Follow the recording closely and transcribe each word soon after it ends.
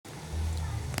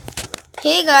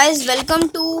Hey guys welcome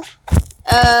to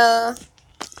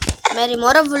मैं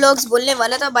रिमोरा vlogs बोलने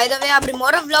वाला था। बाय द वे आप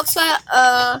रिमोरा व्लॉग्स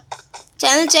का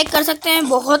चैनल चेक कर सकते हैं।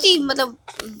 बहुत ही मतलब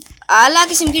आला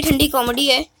किस्म की ठंडी कॉमेडी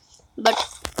है, बट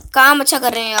काम अच्छा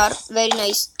कर रहे हैं यार, वेरी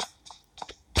नाइस।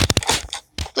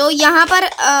 तो यहाँ पर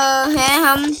हैं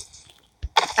हम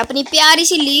अपनी प्यारी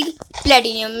सी लीग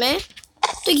प्लेटिनियम में।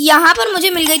 तो यहाँ पर मुझे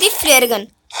मिल गई थी फ्लेयर गन।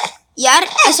 यार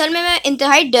असल में मैं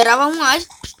इंतहाई डरा हुआ हूँ आज।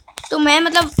 तो मैं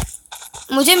मतलब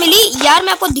मुझे मिली यार,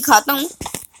 मैं आपको दिखाता हूँ।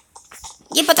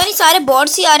 ये पता नहीं सारे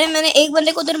बॉट्स ही आ रहे हैं। मैंने एक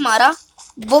बंदे को उधर मारा,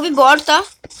 वो भी बॉट था।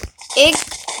 एक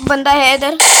बंदा है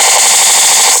इधर,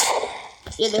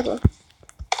 ये देखो।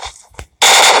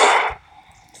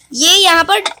 ये यहाँ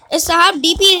पर साहब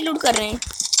डीपी लूट कर रहे हैं।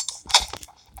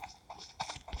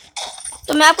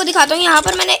 तो मैं आपको दिखाता हूँ। यहाँ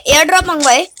पर मैंने एयर ड्रॉप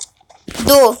मंगवाए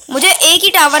दो। मुझे एक ही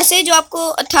टावर से, जो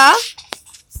आपको था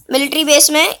मिलिट्री बेस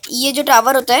में, ये जो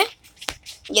टावर होता है,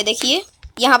 ये देखिए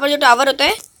यहाँ पर जो टावर होता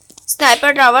है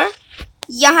स्नाइपर टावर,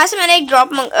 यहाँ से मैंने एक ड्रॉप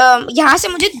यहाँ से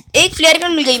मुझे एक फ्लेयर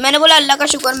गन मिल गई। मैंने बोला अल्लाह का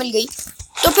शुक्र मिल गई।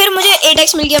 तो फिर मुझे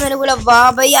 8x मिल गया। मैंने बोला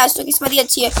वाह भाई आज तो किस्मत ही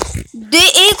अच्छी है।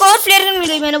 एक और फ्लेयर गन मिल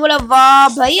गई। मैंने बोला वाह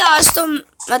भाई आज तो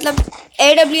मतलब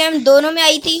AWM दोनों में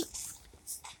आई थी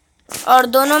और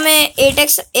दोनों में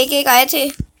 8x एक एक आए थे।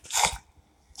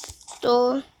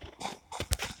 तो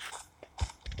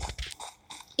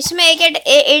इसमें एक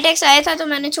 8x आया था, तो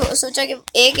मैंने सोचा कि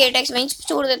एक 8x वहीं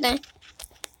छोड़ देते हैं।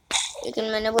 लेकिन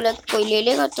मैंने बोला कोई ले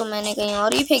लेगा, तो मैंने कहीं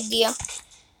और ही फेंक दिया।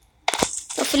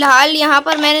 तो फिलहाल यहाँ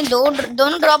पर मैंने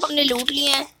दोनों ड्रॉप अपने लूट लिए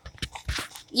हैं।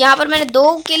 यहाँ पर मैंने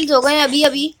 2 किल्स हो गए हैं अभी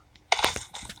अभी।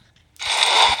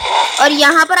 और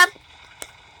यहाँ पर आप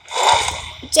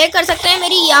चेक कर सकते हैं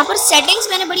मेरी यहाँ पर सेटिंग्स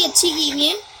मैंने बड़ी अच्छी की हुई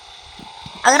हैं।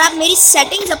 अगर आप मेरी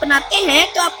सेटिंग्स अपनाते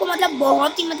हैं तो आपको मतलब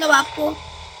बहुत ही मतलब आपको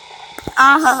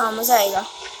हाँ मज़ा आएगा।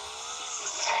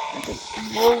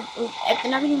 वो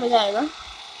इतना भी नहीं मज़ा आएगा।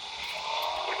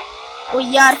 ओ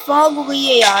यार फॉग हो गई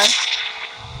है यार।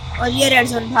 और ये रेड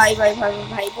जोन, भाई भाई भाई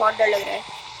भाई बहुत डर लग रहा है।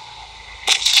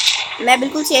 मैं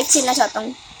बिल्कुल सेफ खेलना चाहता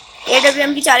हूँ।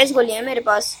 AWM की 40 गोलियाँ हैं मेरे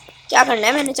पास। क्या करना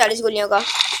है मैंने 40 गोलियों का?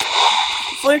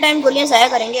 फुल टाइम गोलियाँ ज़ाया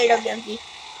करेंगे AWM की।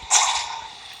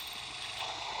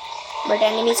 बट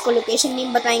एनिमीज को लोकेशन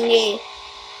नहीं बताएंगे।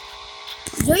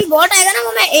 जो भी बॉट आएगा ना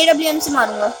वो मैं AWM से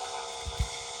मारूंगा।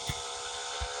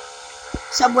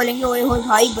 सब बोलेंगे ओए हो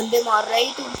भाई बंदे मार रहे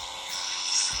ही तू।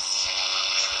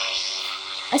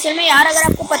 असल में यार अगर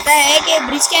आपको पता है कि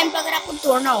ब्रिज कैंप अगर आपको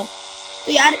तोड़ना हो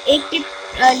तो यार एक टिप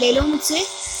ले लो मुझसे।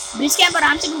 ब्रिज कैंप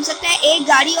आराम से ढूंढ सकते हैं, एक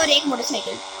गाड़ी और एक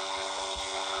मोटरसाइकिल।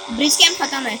 ब्रिज कैंप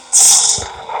खत्म है,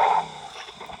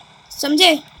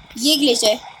 समझे? ये ग्लिच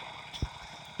है।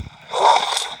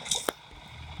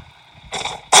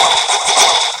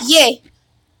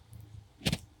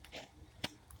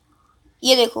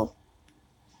 ये देखो,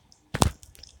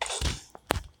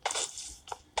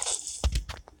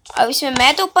 अब इसमें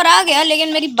मैं तो ऊपर आ गया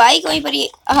लेकिन मेरी बाइक वहीं पर ही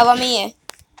हवा में ही है।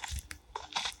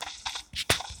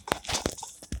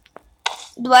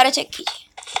 दोबारा चेक कीजिए,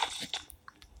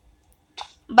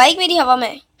 बाइक मेरी हवा में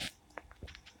है।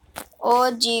 ओ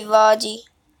जी वाह जी,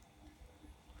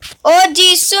 ओ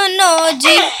जी सुनो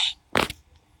जी।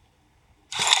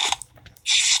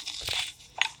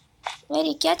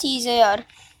 मेरी क्या चीज है यार।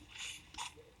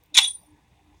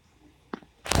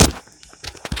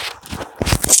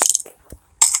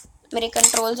 मेरे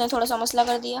कंट्रोल्स ने थोड़ा सा मसला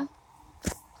कर दिया।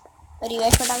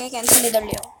 रिवाइव हटा के कैंसिल इधर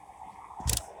ले आओ।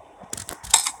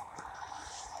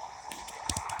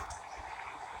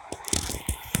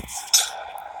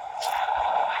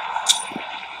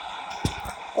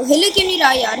 वो हिल क्यों नहीं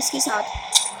रहा यार इसके साथ?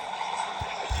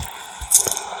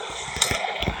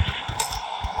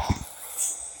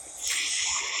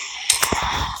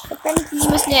 पता नहीं की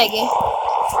मसले आएंगे।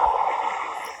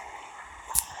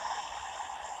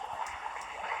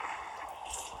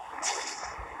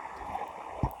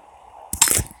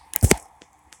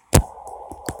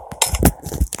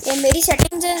 ये मेरी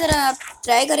सेटिंग्स है, जरा आप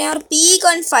ट्राई करें। और पीक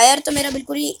ऑन फायर तो मेरा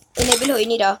बिल्कुल ही इनेबल हो ही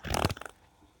नहीं रहा।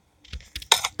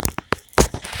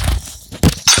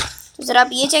 तो जरा आप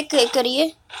ये चेक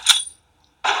करिए।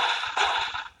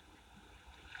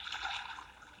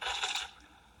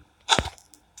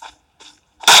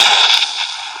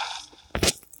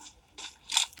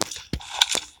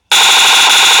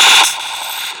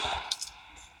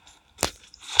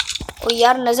 ओ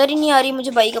यार नजर ही नहीं आ रही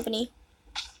मुझे बाइक अपनी।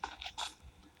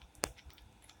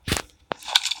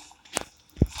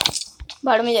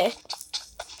 भाड़ में जाए।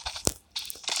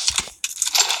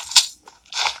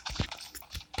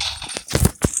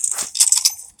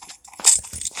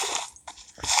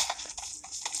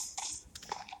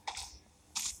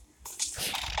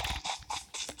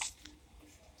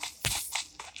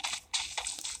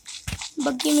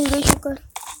 बग्गी मिल गई, शुक्र।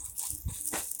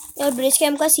 यार ब्रिज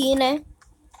कैंप का सीन है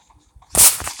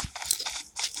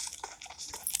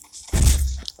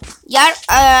यार।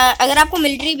 अगर आपको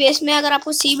मिलिट्री बेस में अगर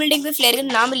आपको सी बिल्डिंग पे फ्लेयर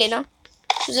गन ना मिले ना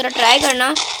तो ज़रा ट्राई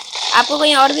करना, आपको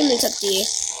कहीं और भी मिल सकती है।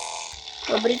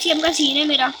 तो ब्रिज कैंप का सीन है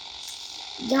मेरा,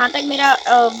 जहाँ तक मेरा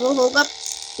वो होगा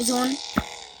जोन।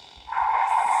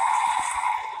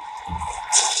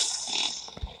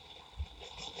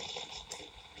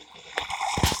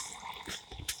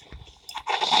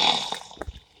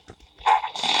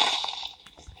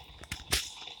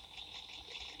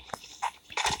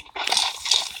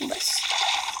 बस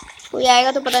कोई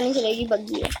आएगा तो पता नहीं चलेगी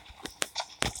बग्गी है।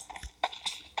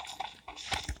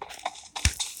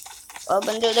 और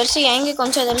बंदे उधर से आएंगे,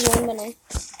 कौन सा इधर जोन बनाए,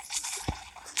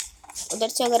 उधर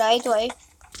से अगर आए तो आए।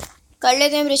 कर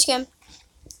लेते हैं ब्रिज कैंप।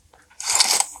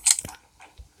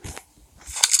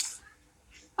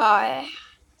 आए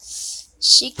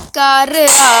शिकार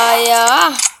आया,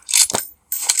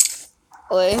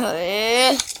 ओए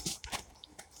होए।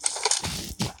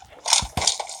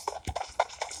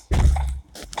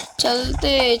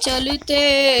 चलते चलते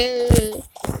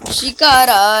शिकार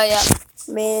आया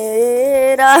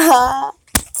मेरा।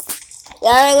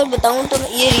 यार अगर बताऊं तो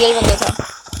ये रियल बंदा था,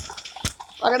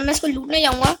 और अब मैं इसको लूटने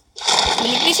जाऊंगा।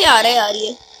 मिलिट्री से आ रहा है यार,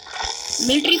 ये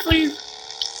मिलिट्री फुल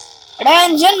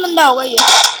टेंशन बंदा होगा ये।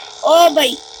 ओ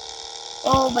भाई,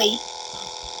 ओ भाई,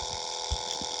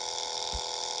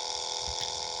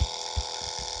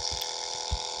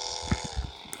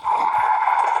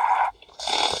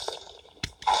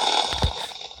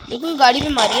 बिल्कुल गाड़ी में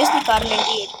मारी है इसने कार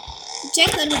 98। चेक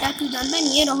कर बेटा, तू जानता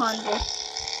नहीं है रोहान को,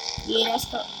 ये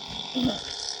रास्ता।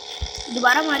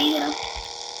 दोबारा मारी जरा।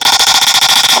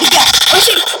 क्या? ओ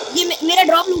शिट, ये मेरा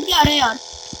ड्रॉप लूट के आ रहा है यार,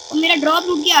 और मेरा ड्रॉप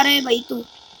लूट के आ रहा है भाई। तू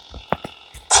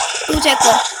चेक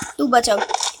कर, तू बचा।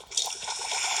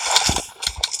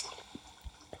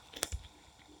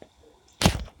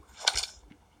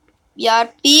 यार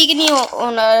पीक नहीं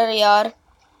होना यार।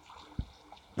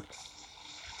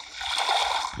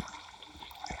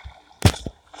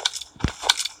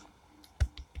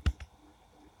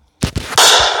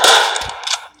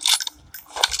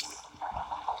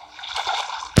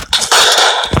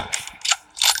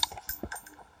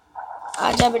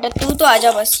 आजा बेटा, तू तो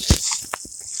आजा बस।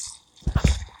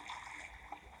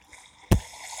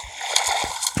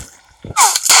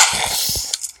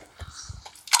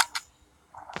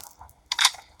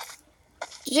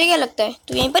 तुझे क्या लगता है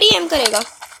तू यहीं पर ही एम करेगा?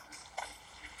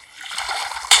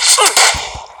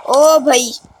 ओ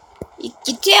भाई, ये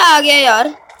कितने आ गया यार।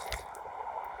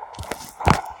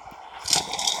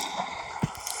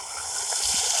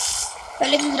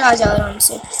 पहले तो आ जाओ आराम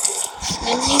से।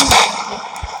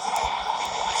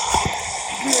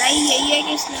 भलाई यही है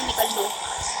कि इसमें निकल लो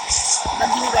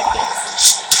बग्गी में बैठ के,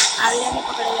 आगे जाके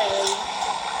पकड़े जाएगा ये।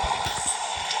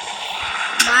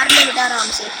 मार ले बेटा आराम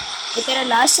से, ये तेरा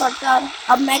लास्ट शॉट था।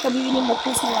 अब मैं कभी भी नहीं मत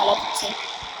पूछने वाला तुझसे।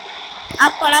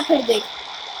 आप पढ़ा फिर देख,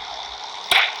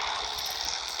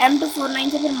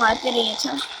 M249 से फिर मारते रहिए।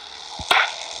 अच्छा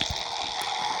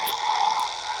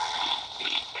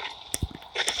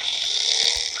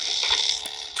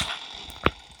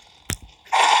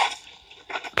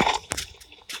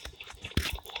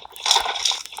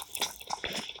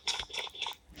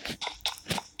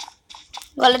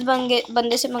गलत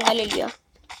बंदे से पंगा ले लिया।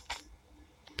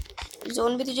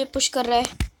 जोन भी तुझे पुश कर रहा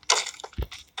है।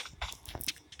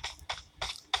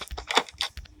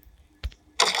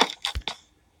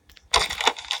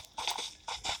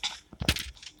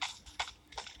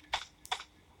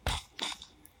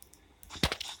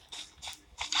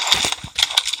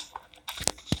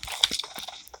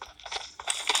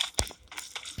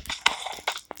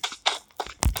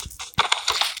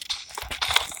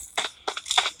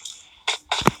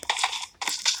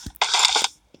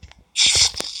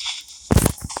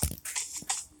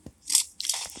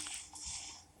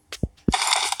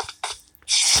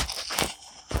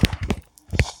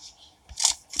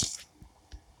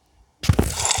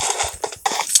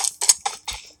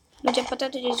 मुझे पता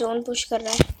है तुझे जोन पुश कर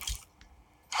रहा है।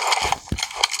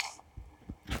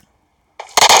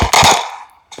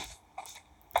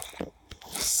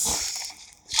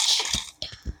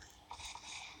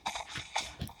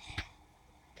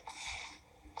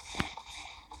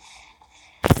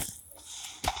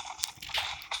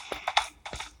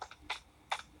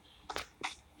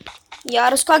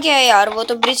 यार उसका क्या है यार, वो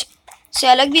तो ब्रिज से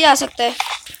अलग भी जा सकता है।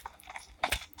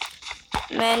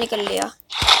 मैं निकल लिया।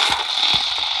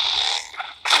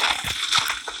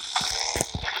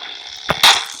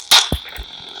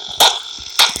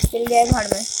 चल गया भाड़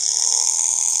में।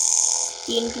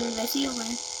 3 किल वैसे ही हो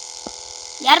गए।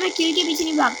 यार मैं किल के पीछे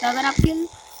नहीं भागता। अगर आप किल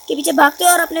के पीछे भागते हो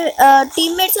और अपने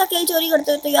टीममेट्स का किल चोरी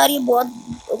करते हो तो यार ये बहुत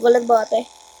गलत बात है।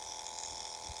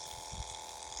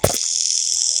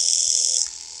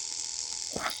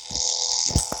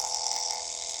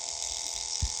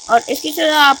 और इसकी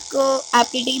सजा आपको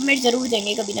आपके टीममेट जरूर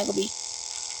देंगे कभी ना कभी।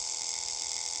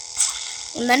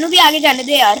 मैनू भी आगे जाने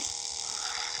दे यार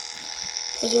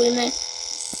में।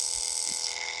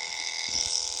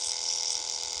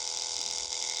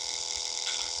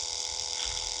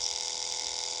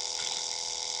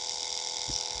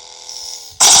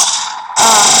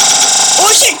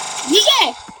 ओह शिट, ये क्या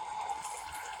है?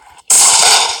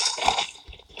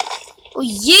 ओ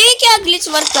ये क्या ग्लिच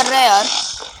वर्क कर रहा है यार?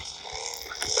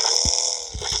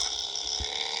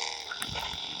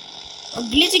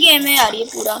 ग्लिच गेम है यार ये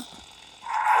पूरा।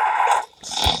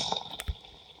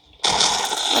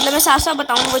 मतलब मैं साफ साफ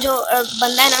बताऊं, वो जो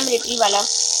बंदा है ना मिलिट्री वाला,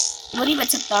 वो नहीं बच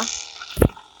सकता।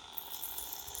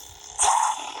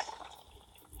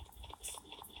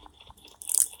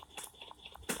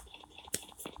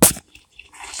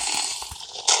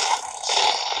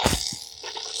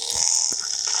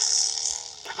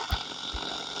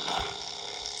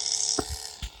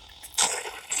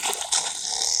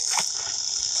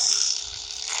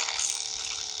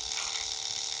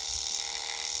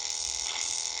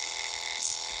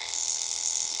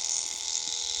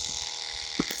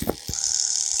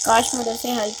 काश मैं उधर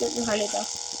से हेल्प के उठा लेता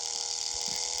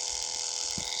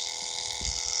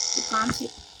तो काम से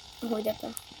हो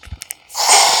जाता।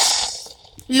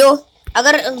 लो,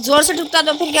 अगर जोर से ठुकता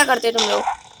तो फिर क्या करते तुम लोग?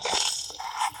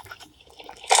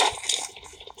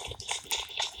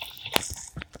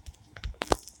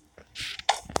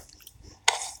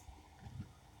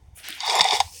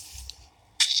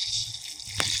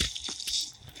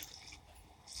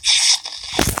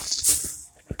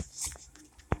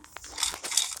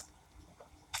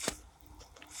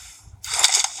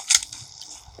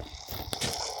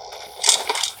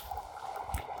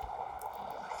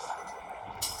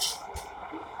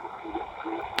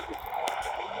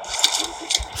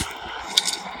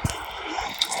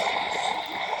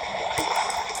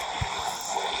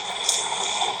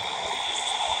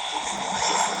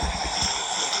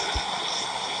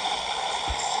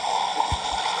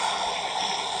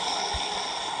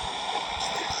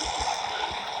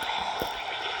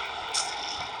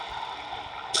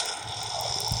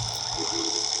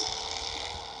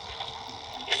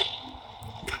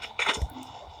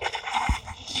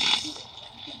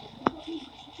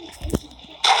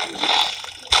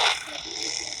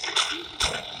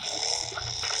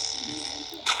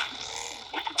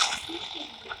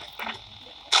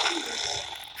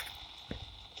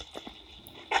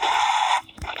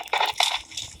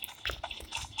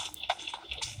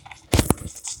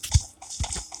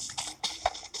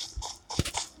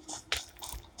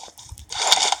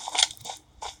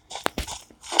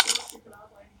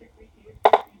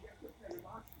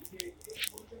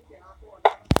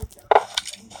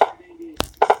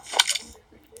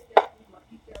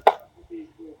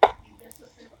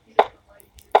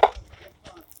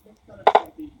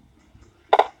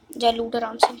 जा लूट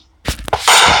आराम से।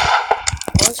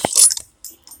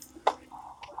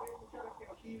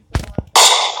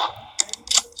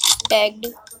 टैग्ड।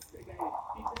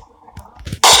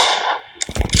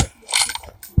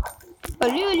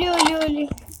 ओली ओली ओली ओली।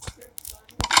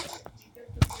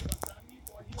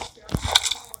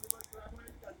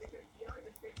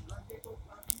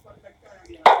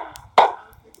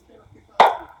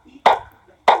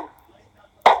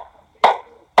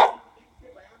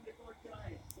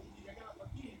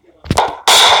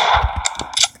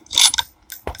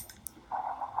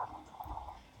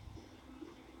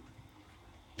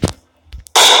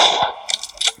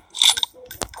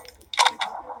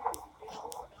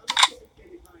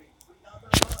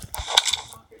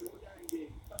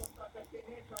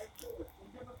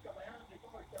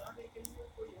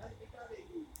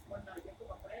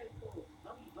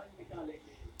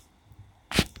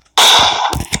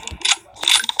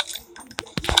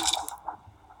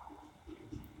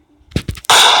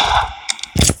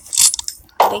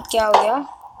 क्या हो गया?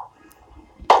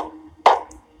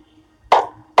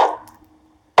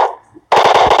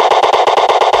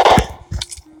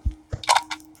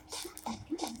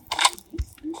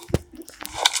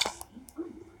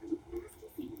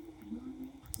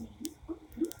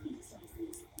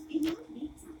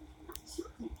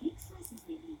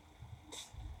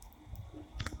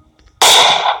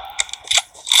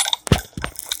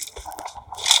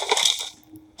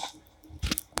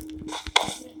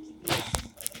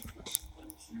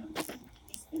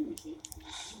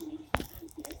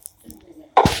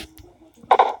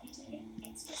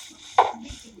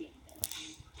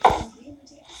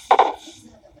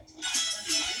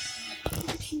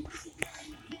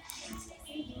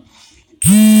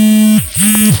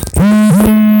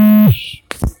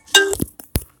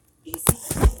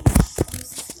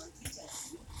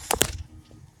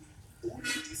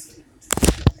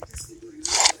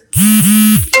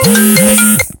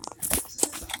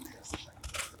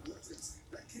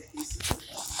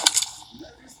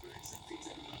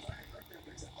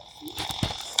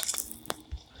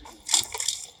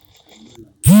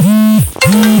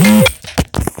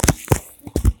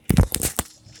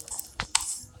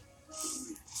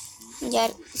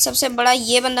 यार सबसे बड़ा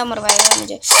ये बंदा मरवाएगा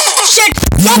मुझे। शिट!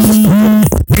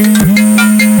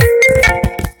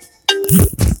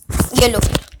 ये लो।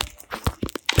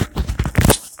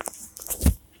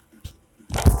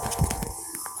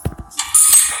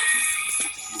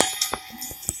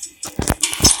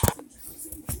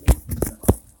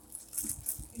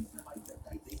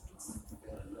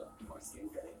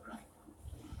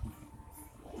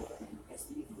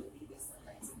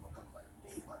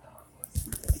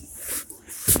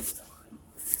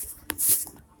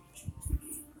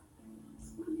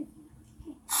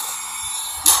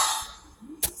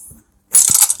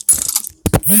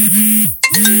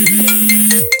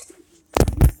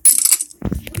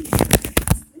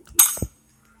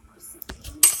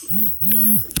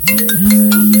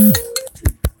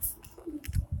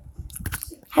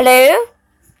 Hello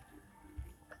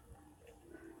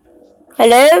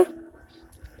hello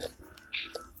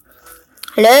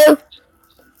hello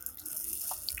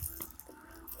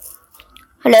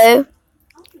hello.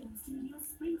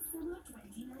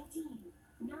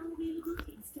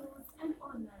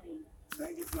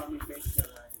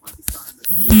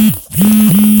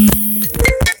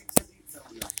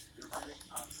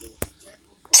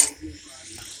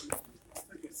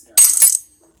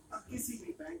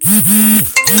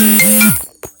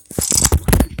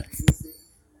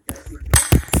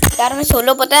 यार मैं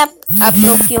सोलो, पता है आप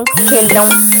लोग क्यों खेल रहा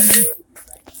हूँ?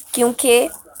 क्योंकि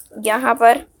यहाँ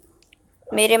पर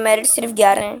मेरे मेरिट सिर्फ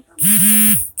 11 हैं।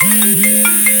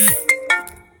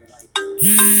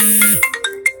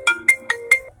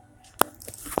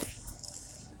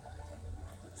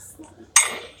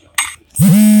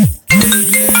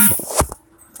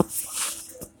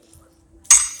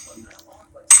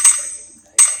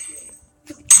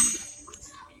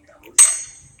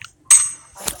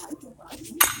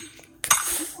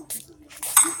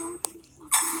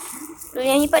 तो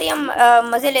यहीं पर ही हम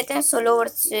मजे लेते हैं सोलो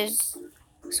वर्सेस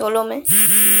सोलो में।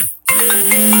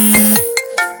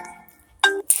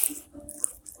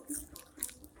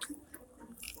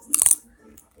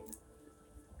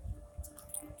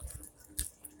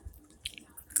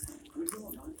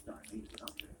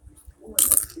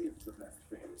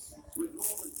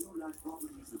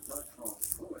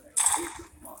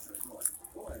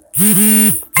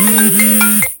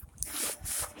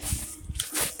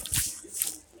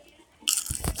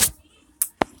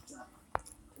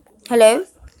 हेलो,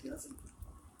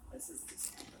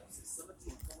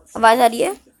 आवाज आ रही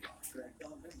है?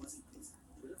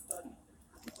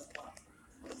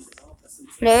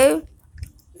 हेलो,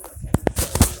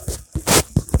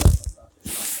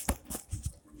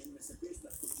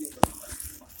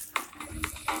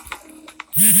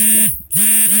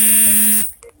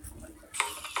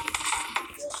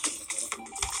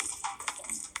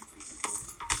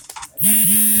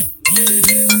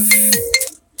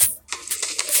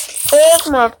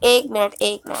 एक मिनट।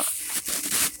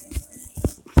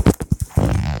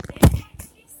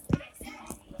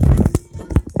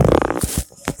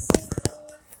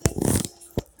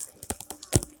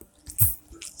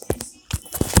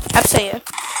 अब सही है,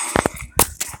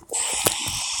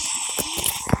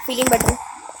 फीलिंग बेटर।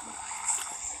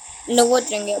 लोग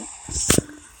उतरेंगे अब।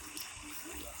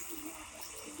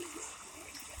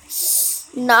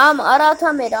 नाम आ रहा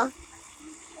था मेरा।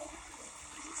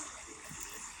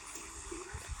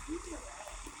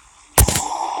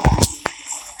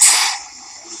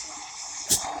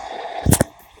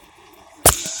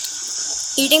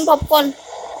 Eating popcorn.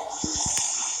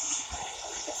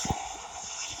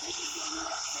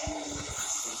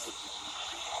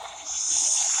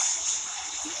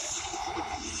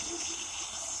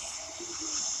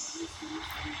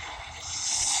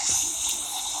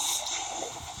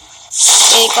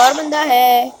 एक और बंदा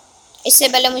है। इससे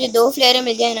पहले मुझे 2 फ्लेयर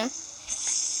मिल जाए ना,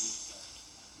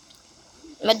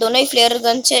 मैं दोनों ही फ्लेयर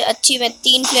गन से अच्छी मैं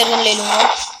 3 फ्लेयर गन ले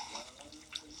लूंगा।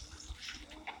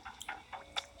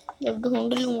 जब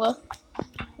ढूंढ लूंगा,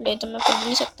 ले तो मैं कर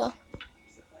नहीं सकता।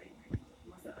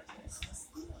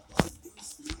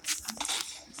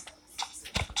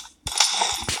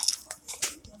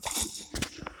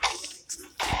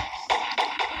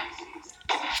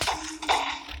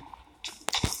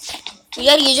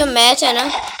 यार ये जो मैच है ना,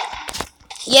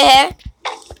 ये है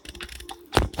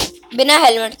बिना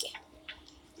हेलमेट के।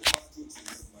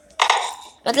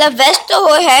 मतलब वेस्ट तो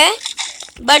वो है,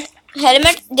 बट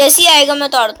हेलमेट जैसे ही आएगा मैं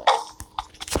तोड़ दूँ।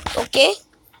 ओके,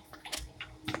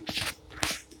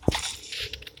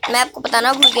 मैं आपको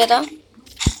बताना भूल गया था।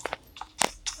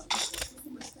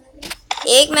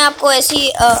 एक मैं आपको ऐसी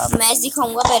मैच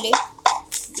दिखाऊंगा पहले,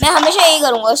 मैं हमेशा यही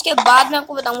करूँगा। उसके बाद मैं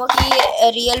आपको बताऊँगा कि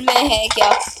रियल में है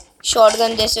क्या।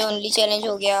 शॉटगन जैसे ओनली चैलेंज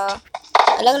हो गया,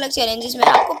 अलग अलग चैलेंजेस मैं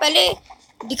आपको पहले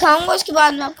दिखाऊंगा, उसके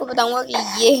बाद मैं आपको बताऊंगा कि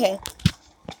ये है।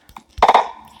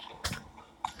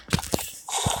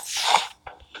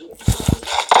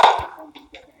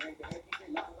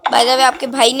 बाय द वे आपके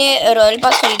भाई ने रॉयल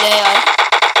पास खरीदा है यार।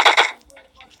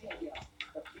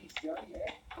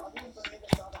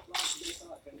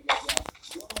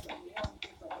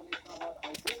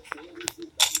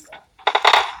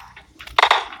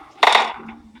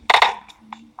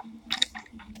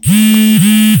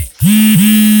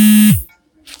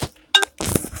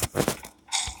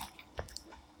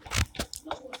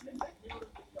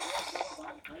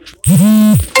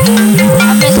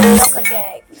 अब मैं इसको करके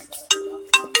आया एक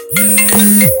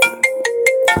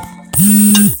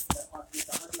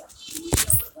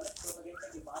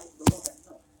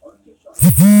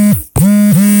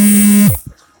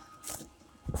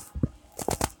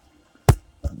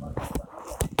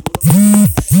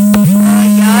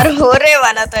यार होने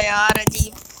वाला था यार।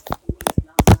 अजीब,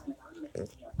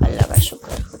 अल्लाह का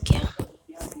शुक्र हो गया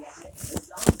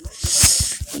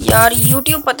यार।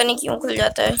 YouTube पता नहीं क्यों खुल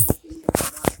जाता है।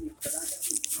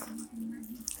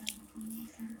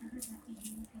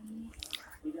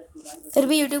 फिर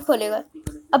भी YouTube खोलेगा।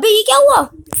 अबे ये क्या हुआ?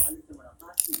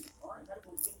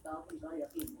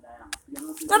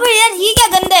 अबे यार ये क्या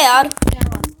गंदा है यार।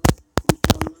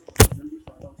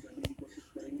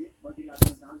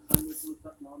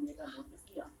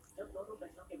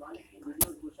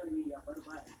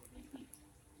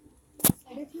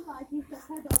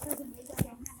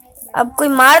 अब कोई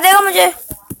मार देगा मुझे।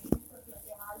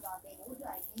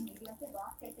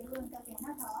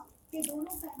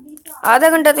 आधा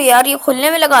घंटा तो यार ये खुलने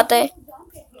में लगाता है।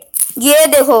 ये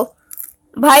देखो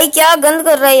भाई क्या गंद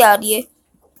कर रहा है यार ये।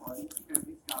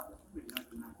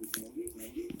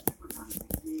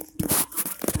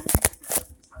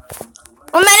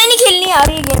 और मैंने नहीं खेलनी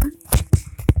यार ये गेम।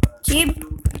 चीप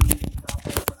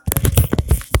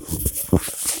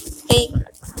एक,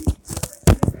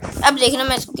 अब देखना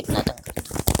मैं इसको कितना तक।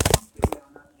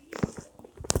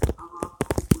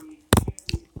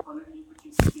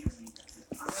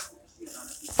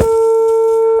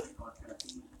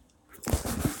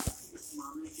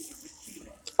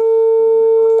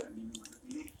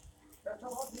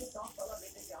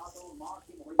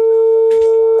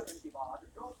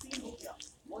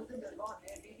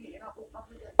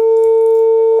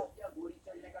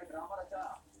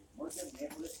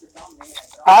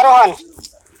 रोहन,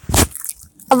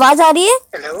 आवाज आ रही है?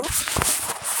 हेलो,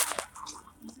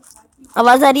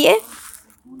 आवाज आ रही है?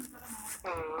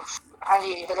 हाँ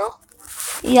जी हेलो।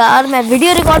 यार मैं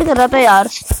वीडियो रिकॉर्ड कर रहा था यार।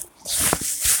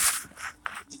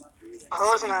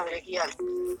 और सुना मेरे की हाल?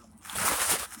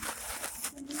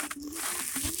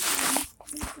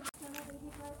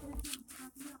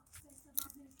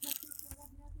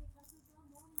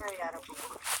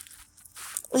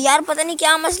 यार पता नहीं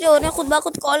क्या मसले हो रहे हैं, खुद ब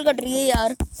खुद कॉल कट रही है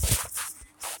यार।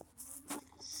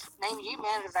 नहीं जी,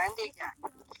 मैं रिजाइन दे के आया।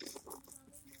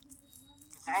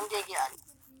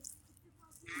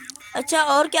 अच्छा,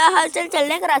 और क्या हाल चाल चल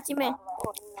रहे हैं कराची में?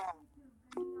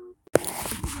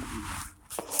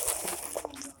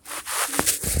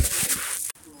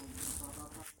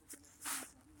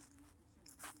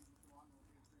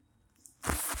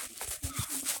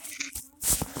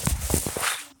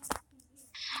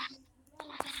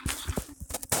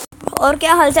 और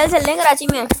क्या हालचाल चल रहे हैं कराची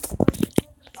में?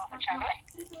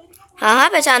 हाँ हाँ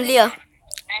पहचान लिया।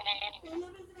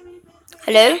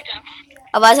 हेलो,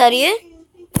 आवाज आ रही है?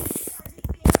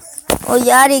 ओ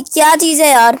यार ये क्या चीज है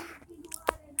यार।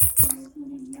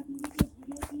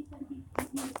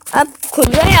 अब खुल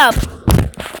गए आप?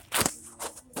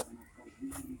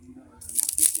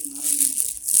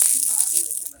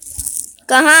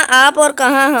 कहाँ आप और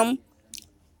कहाँ हम?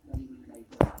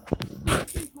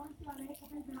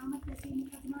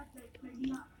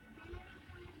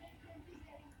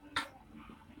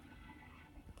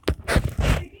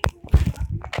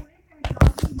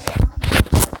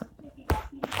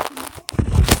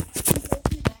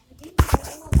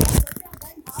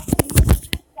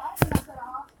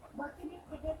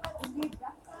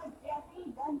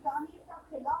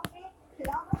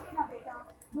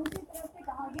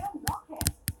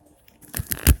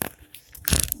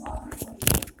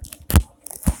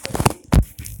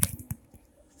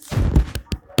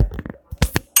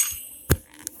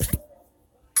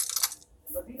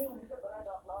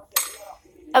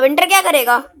 अब इंटर क्या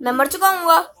करेगा? मैं मर चुका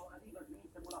हूँ।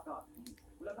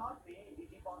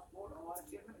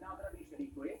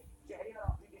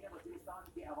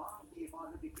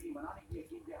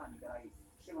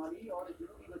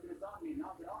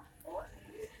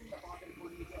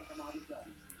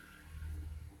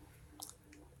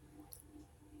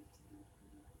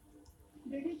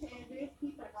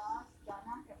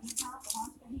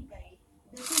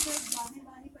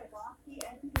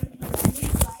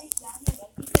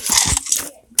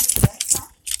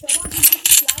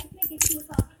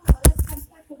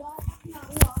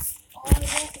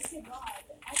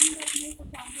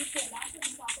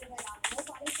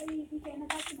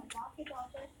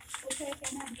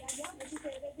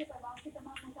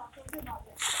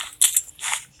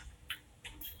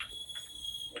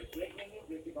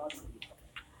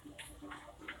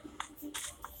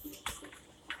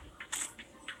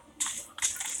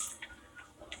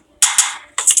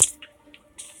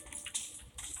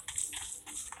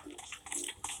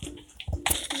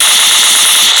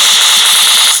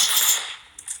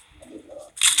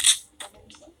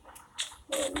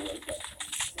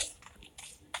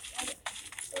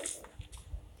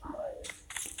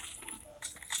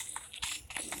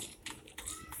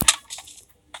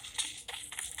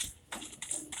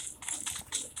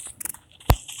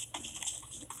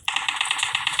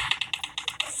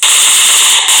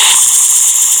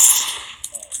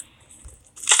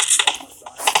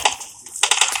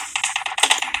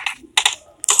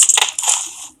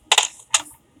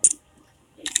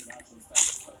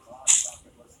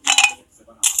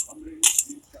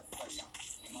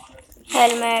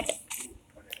 Helmet,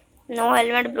 no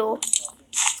helmet bro.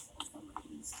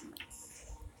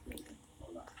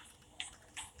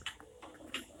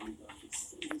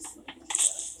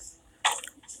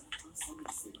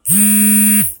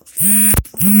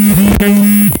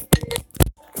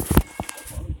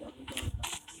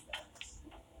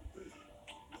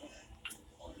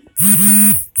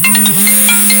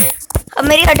 अब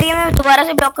मेरी हट रही है, मैं दोबारा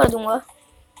से ब्लॉक कर दूंगा।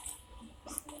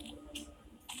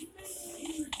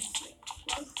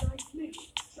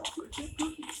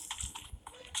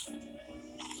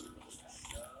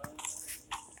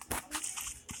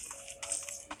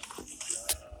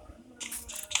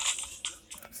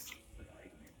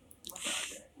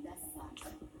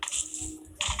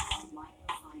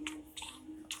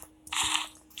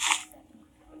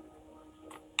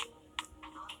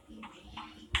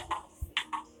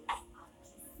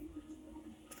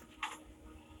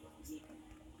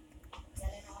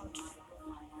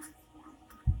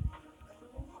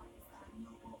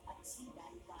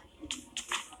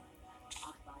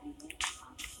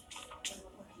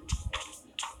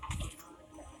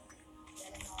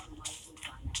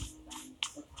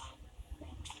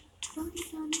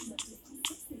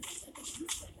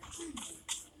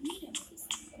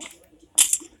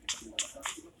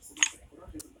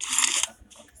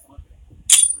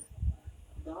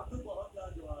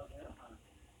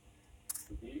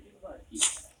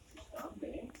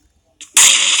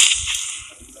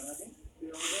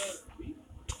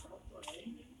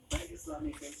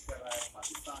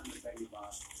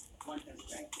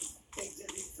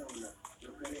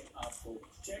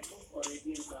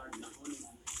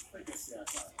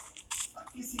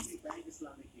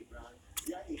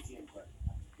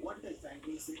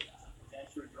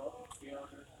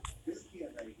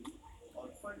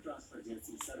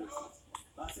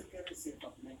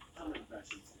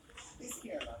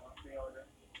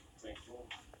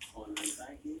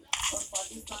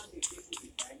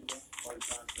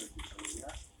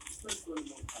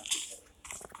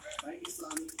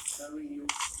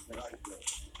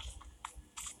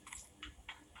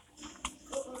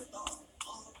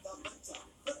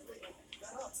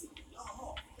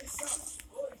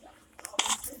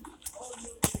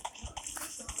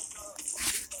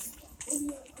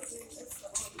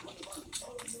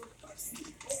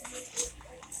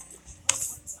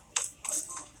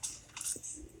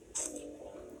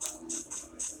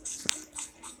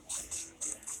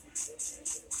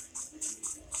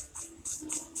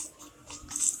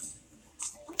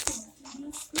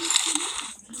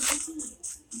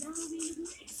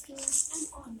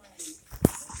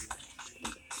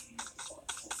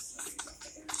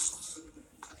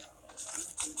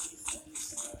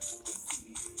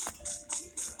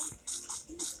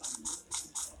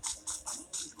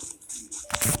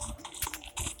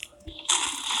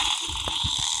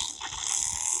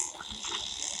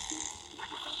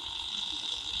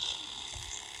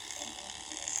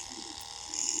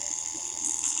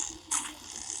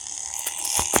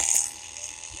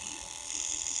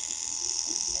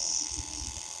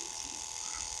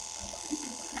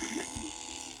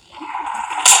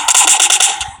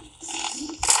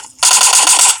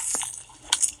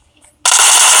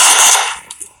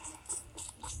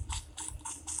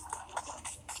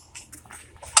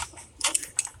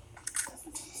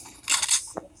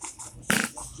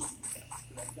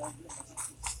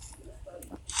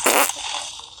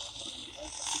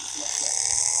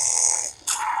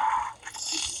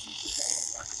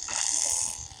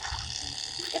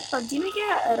 पबजी में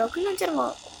क्या रॉकेट लॉन्चर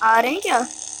आ रहे हैं क्या?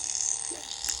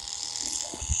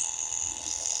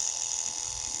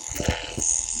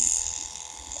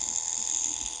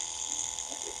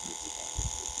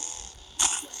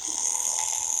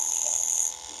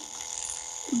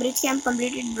 Bridge camp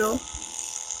completed bro.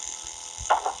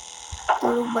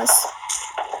 तो बस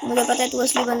मुझे पता है तू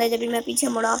असली बंदा है। जब भी मैं पीछे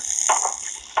मुड़ा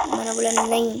मैंने बोला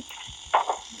नहीं।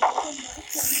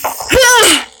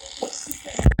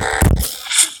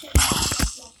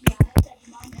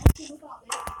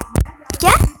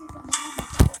 क्या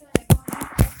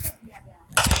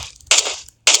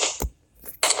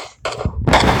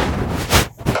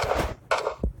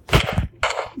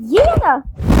ये था?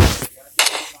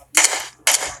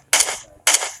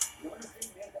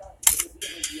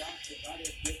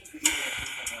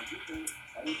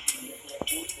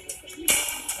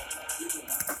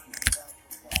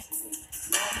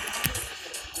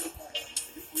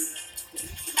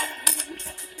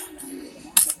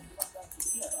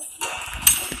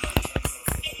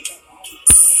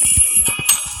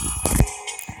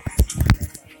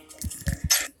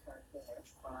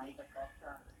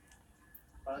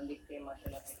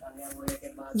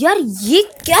 यार ये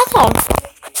क्या था?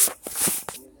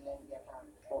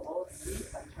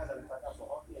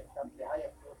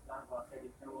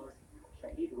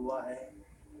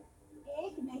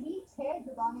 एक नहीं 6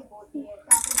 जुबानें बोलती है।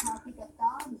 साकिब भारती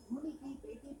कप्तान धोनी की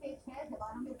बेटी से 6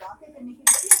 जबानों में बातें करने की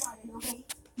वजह वायरल हो गई।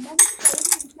 नहीं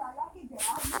करेगी इंशाल्लाह के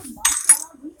जवाब में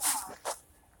माशाल्लाह भी कहा।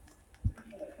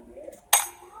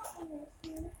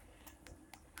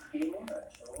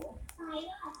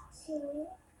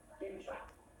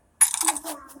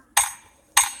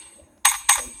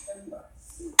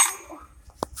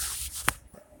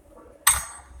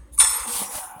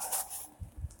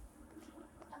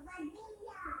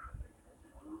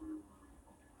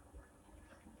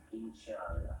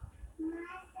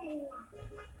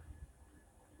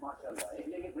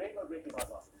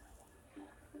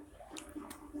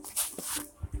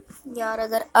 यार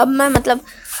अगर अब मैं मतलब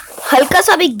हल्का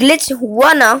सा भी ग्लिच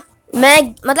हुआ ना,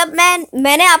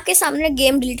 मैंने आपके सामने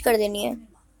गेम डिलीट कर देनी है।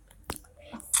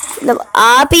 मतलब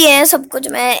आप ही हैं सब कुछ,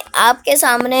 मैं आपके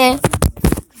सामने।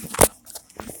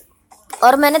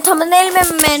 और मैंने थंबनेल में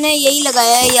मैंने यही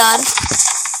लगाया है यार,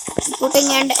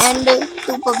 पुटिंग एंड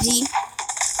टू पबजी।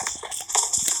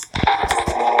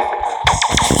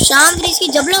 शाम 30 की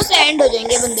जबलों से एंड हो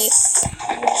जाएंगे बंदे,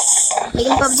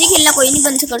 लेकिन पबजी खेलना कोई नहीं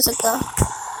बंद कर सकता।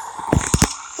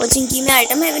 कोचिंग की में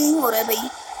आइटम है नहीं हो रहा है भाई।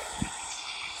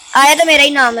 आया तो मेरा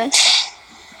ही नाम है,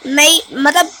 मैं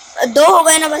मतलब 2 हो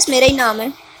गए ना, बस मेरा ही नाम है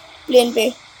प्लेन पे।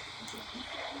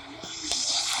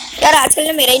 यार आजकल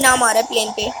ना मेरा ही नाम आ रहा है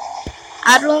प्लेन पे,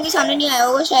 आप लोगों के सामने नहीं आया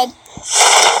होगा शायद,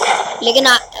 लेकिन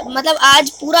मतलब आज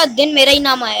पूरा दिन मेरा ही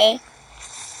नाम आया है।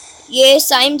 ये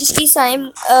साइम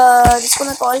जिसको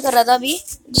मैं कॉल कर रहा था अभी,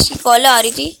 जिसकी कॉल आ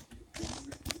रही थी,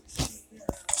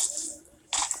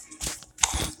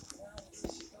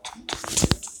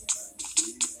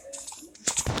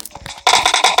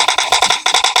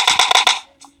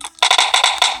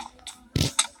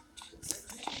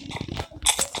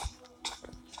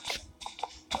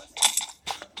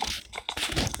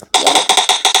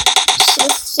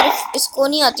 सिर्फ इसको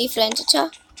नहीं आती फ्रेंच। अच्छा,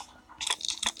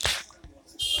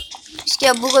 इसके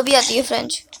अब्बू को भी आती है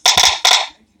फ्रेंच।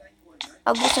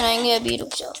 अब्बू सुनाएंगे अभी,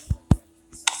 रुक जाओ।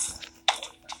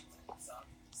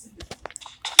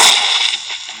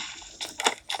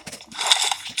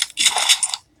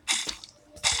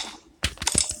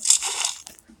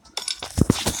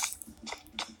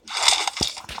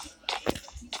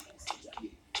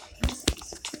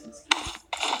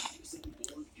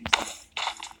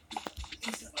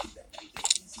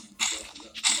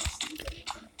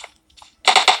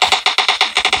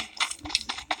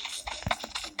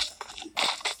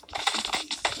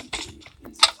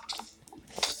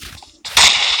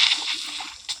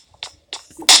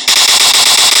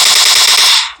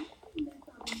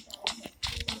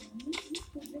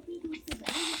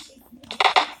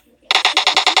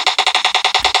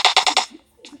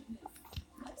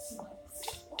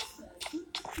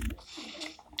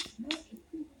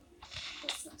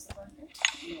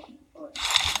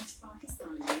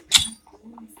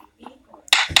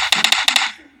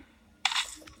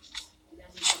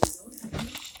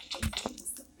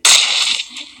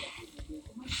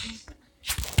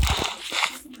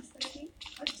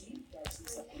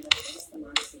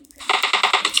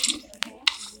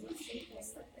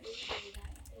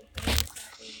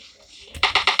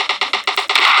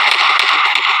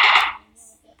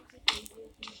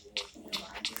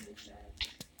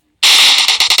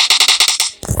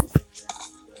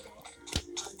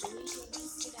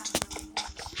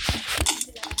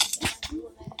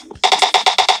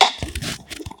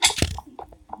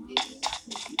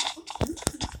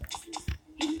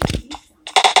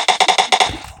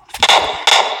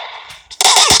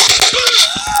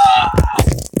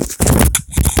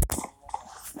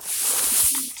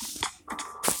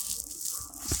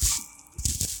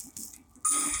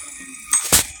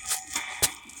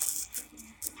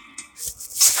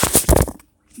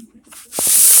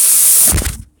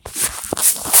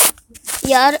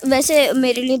 यार वैसे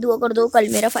मेरे लिए दुआ कर दो, कल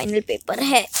मेरा फाइनल पेपर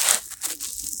है।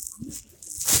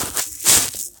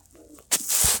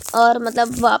 और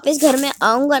मतलब वापस घर में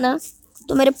आऊँगा ना,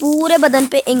 तो मेरे पूरे बदन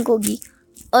पे इंक होगी,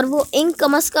 और वो इंक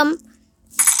कम से कम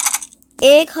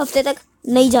एक हफ्ते तक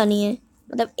नहीं जानी है,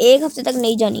 मतलब एक हफ्ते तक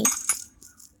नहीं जानी।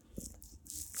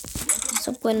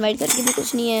 सबको इनवाइट करके भी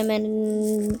कुछ नहीं है,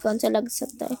 मैंने कौन सा लग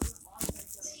सकता है।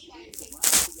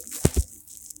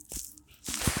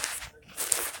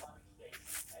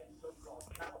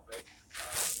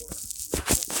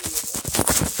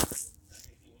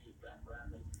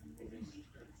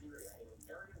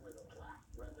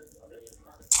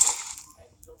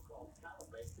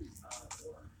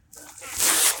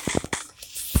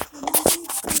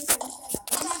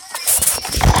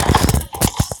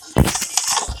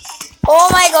 Oh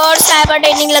my God, sniper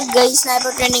training लग गई,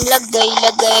 स्नाइपर ट्रेनिंग लग गई,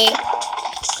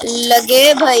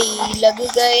 लगे भाई, लग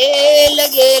गए,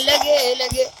 लगे,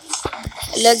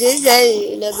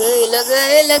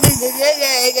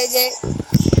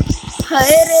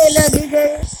 हाय रे लग गए।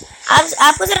 आज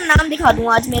आपको जरा नाम दिखा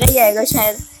दूँ, आज मेरा ही आएगा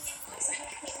शायद।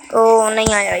 ओ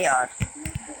नहीं आया यार।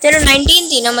 चलो 19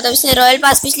 थी ना, मतलब इसने रॉयल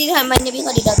पास पिछली महीने भी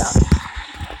खरीदा था,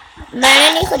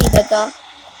 मैंने नहीं खरीदा था।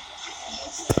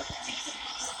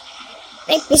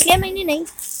 नहीं पिछले महीने नहीं,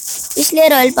 पिछले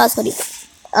रॉयल पास खरीदा,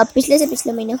 अब पिछले से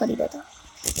पिछले महीने खरीदा था।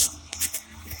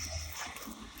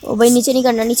 ओ भाई नीचे नहीं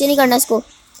करना, नीचे नहीं करना, इसको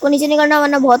नीचे नहीं करना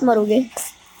वरना बहुत मरोगे,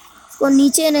 इसको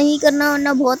नीचे नहीं करना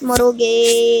वरना बहुत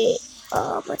मरोगे।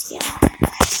 बच गया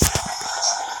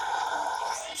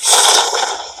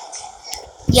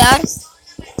यार।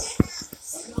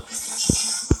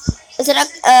 जरा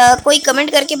कोई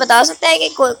कमेंट करके बता सकता है कि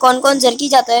कौन कौन जर्की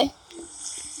जाता है।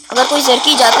 अगर कोई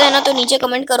जर्की जाता है ना तो नीचे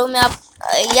कमेंट करो। मैं आप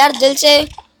यार दिल से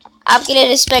आपके लिए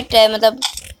रिस्पेक्ट है, मतलब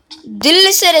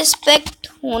दिल से रिस्पेक्ट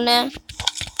होना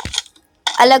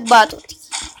अलग बात होती है,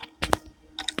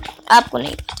 आपको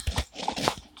नहीं पता।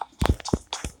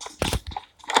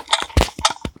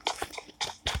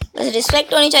 बस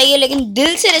रिस्पेक्ट होनी चाहिए, लेकिन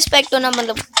दिल से रिस्पेक्ट होना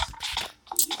मतलब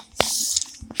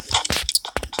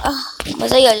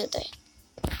मजा ही आ जाता है।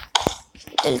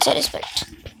 दिल से रिस्पेक्ट,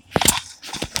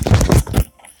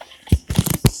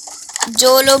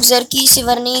 जो लोग जर्की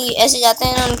सिवरनी ऐसे जाते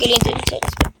हैं ना उनके लिए दिल से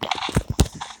रिस्पेक्ट है।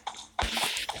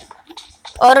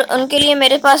 और उनके लिए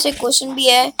मेरे पास एक क्वेश्चन भी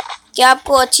है, क्या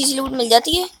आपको अच्छी सी लूट मिल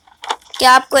जाती है?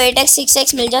 क्या आपको 8x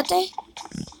 6x मिल जाता है?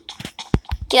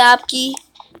 क्या आपकी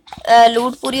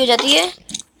लूट पूरी हो जाती है?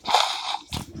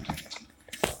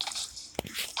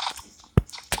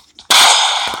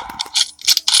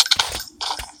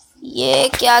 ये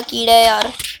क्या कीड़ा है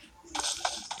यार।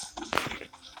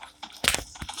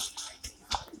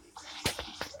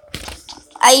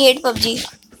 I hate PUBG.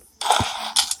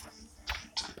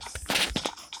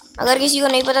 अगर किसी को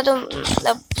नहीं पता तो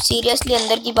मतलब सीरियसली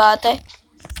अंदर की बात है,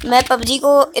 मैं पबजी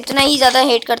को इतना ही ज़्यादा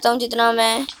हेट करता हूँ जितना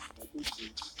मैं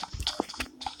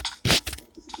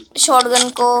शॉटगन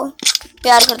को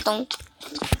प्यार करता हूँ।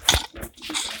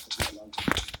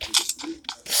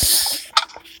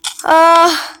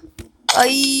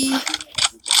 आई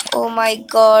ओ माय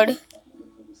गॉड,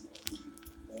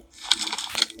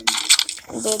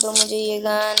 दे दो मुझे ये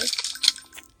गन,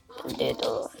 दे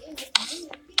दो।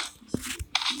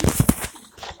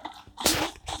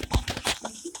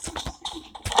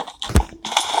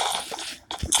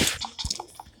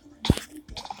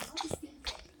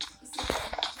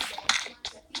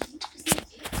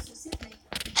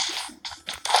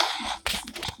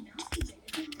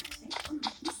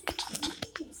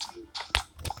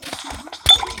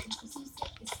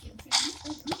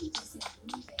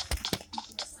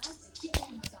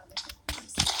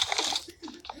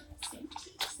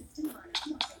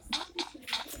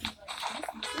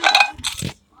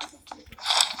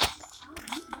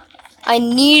 आई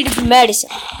नीड मेडिसिन,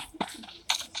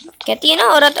 कहती है ना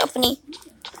औरत अपनी,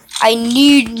 आई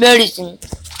नीड मेडिसिन।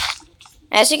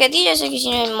 ऐसे कहती है जैसे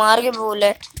किसी ने मार के बोला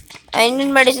है, आई नीड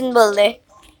मेडिसिन बोल दे।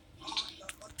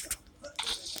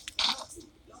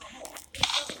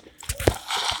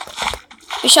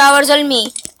 पिशावर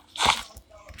जल्मी,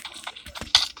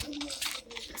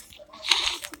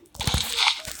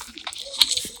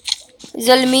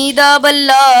 जल्मी दा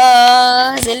बल्ला,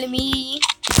 जल्मी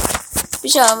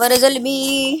पिशावर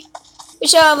जल्मी,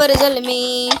 पिशावर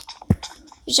जल्मी,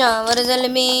 पिशावर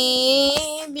जल्मी,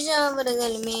 पिशावर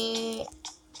जल्मी।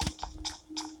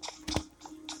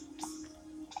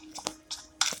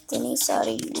 इतनी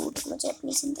सारी लूट मुझे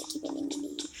अपनी जिंदगी में नहीं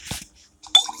मिली,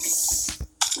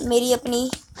 मेरी अपनी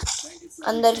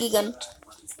अंदर की गन।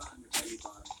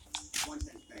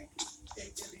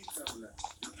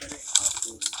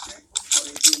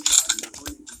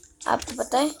 आपको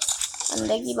पता है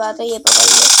अंदर की बात है, ये पकड़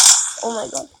लो। ओ माय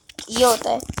गॉड, ये होता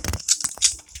है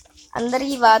अंदर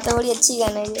की बात है, बड़ी अच्छी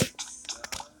गन है ये,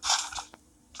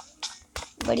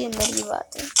 बड़ी अंदर की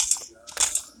बात है।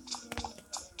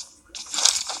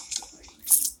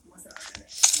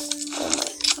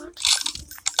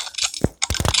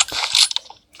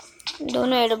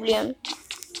 दोनों AWM,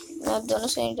 मैं अब दोनों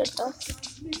से नहीं डरता।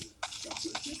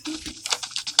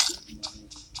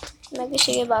 मैं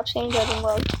किसी के बाप से नहीं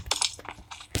डरूंगा अब।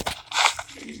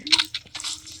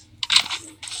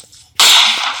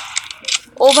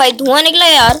 ओ भाई धुआं निकला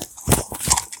यार,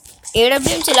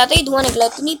 AWM चलाते ही धुआं निकला।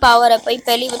 इतनी पावर है भाई,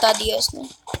 पहले ही बता दिया इसने।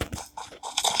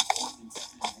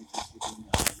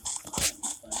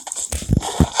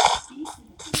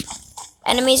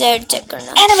 एनिमीज अहेड चेक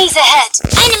करना। Enemies ahead!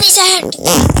 Enemies ahead.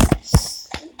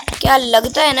 क्या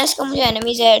लगता है ना इसका मुझे,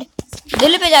 एनिमीज अहेड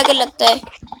दिल पे जाके लगता है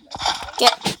क्या,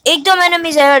 एकदम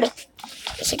एनिमीज अहेड।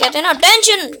 इसे कहते हैं ना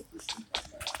टेंशन।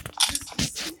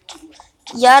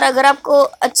 यार अगर आपको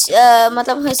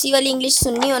मतलब हंसी वाली इंग्लिश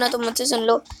सुननी हो ना तो मुझसे सुन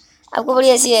लो, आपको बड़ी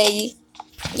हंसी आएगी।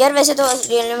 यार वैसे तो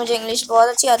रियल में मुझे इंग्लिश बहुत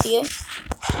अच्छी आती है,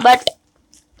 बट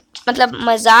मतलब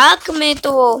मजाक में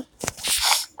तो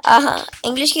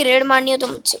इंग्लिश की रेड मारनी हो तो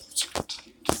मुझसे पूछो।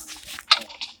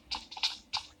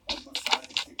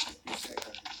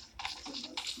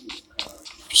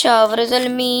 पेशावर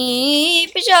ज़ल्मी,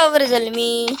 पेशावर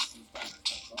ज़ल्मी।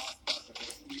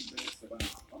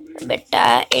 बेटा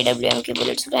AWM की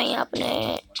बुलेट्स उठाई आपने,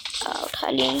 उठा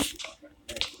ली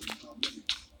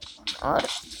और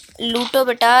लूटो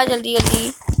बेटा जल्दी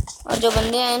जल्दी। और जो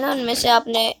बंदे हैं ना उनमें से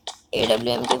आपने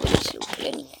AWM की बुलेट्स लूट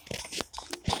लेनी है।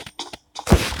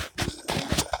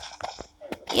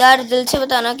 यार दिल से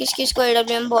बताना किस किस को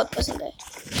AWM बहुत पसंद है,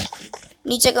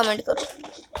 नीचे कमेंट करो।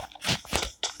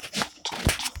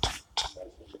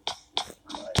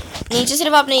 नीचे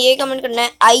सिर्फ आपने ये कमेंट करना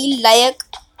है आई लाइक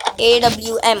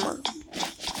AWM,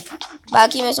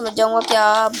 बाकी मैं समझ जाऊंगा क्या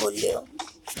आप बोल रहे हो।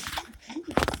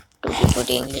 टूटी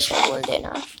फूटी इंग्लिश में बोल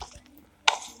देना,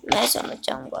 मैं समझ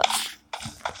जाऊंगा।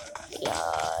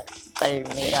 यार कल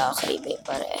मेरा आखिरी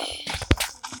पेपर है,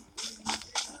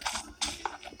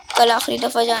 कल आखिरी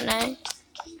दफ़ा जाना है।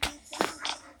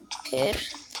 फिर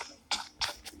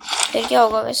क्या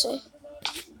होगा वैसे,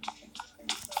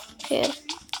 फिर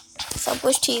सब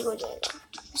कुछ ठीक हो जाएगा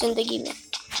ज़िंदगी में।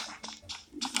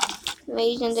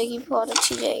 मेरी ज़िंदगी बहुत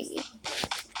अच्छी जाएगी।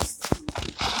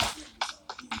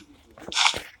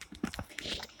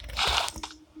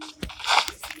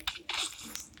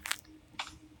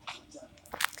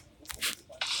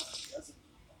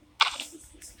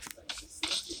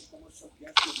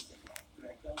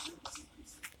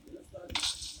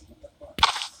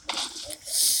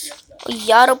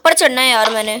 यार ऊपर चढ़ना है यार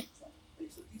मैंने।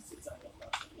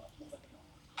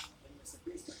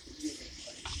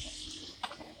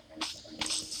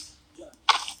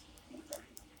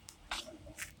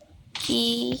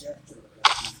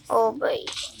 ओ भाई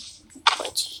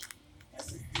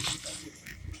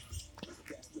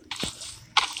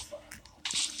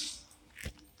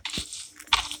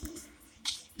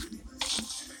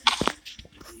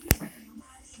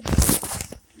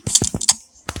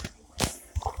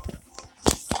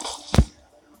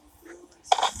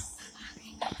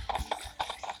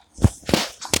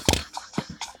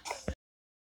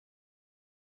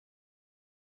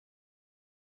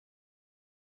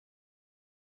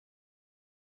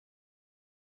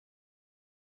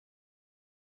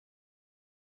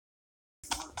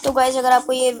तो गाइस अगर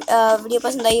आपको ये वीडियो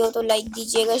पसंद आई हो तो लाइक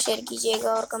दीजिएगा, शेयर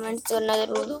कीजिएगा और कमेंट करना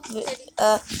ज़रूर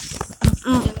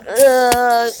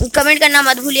कमेंट करना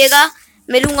मत भूलिएगा।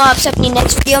 मिलूंगा आपसे अपनी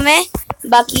नेक्स्ट वीडियो में।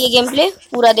 बाकी ये गेम प्ले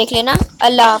पूरा देख लेना।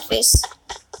 अल्लाह हाफिज़।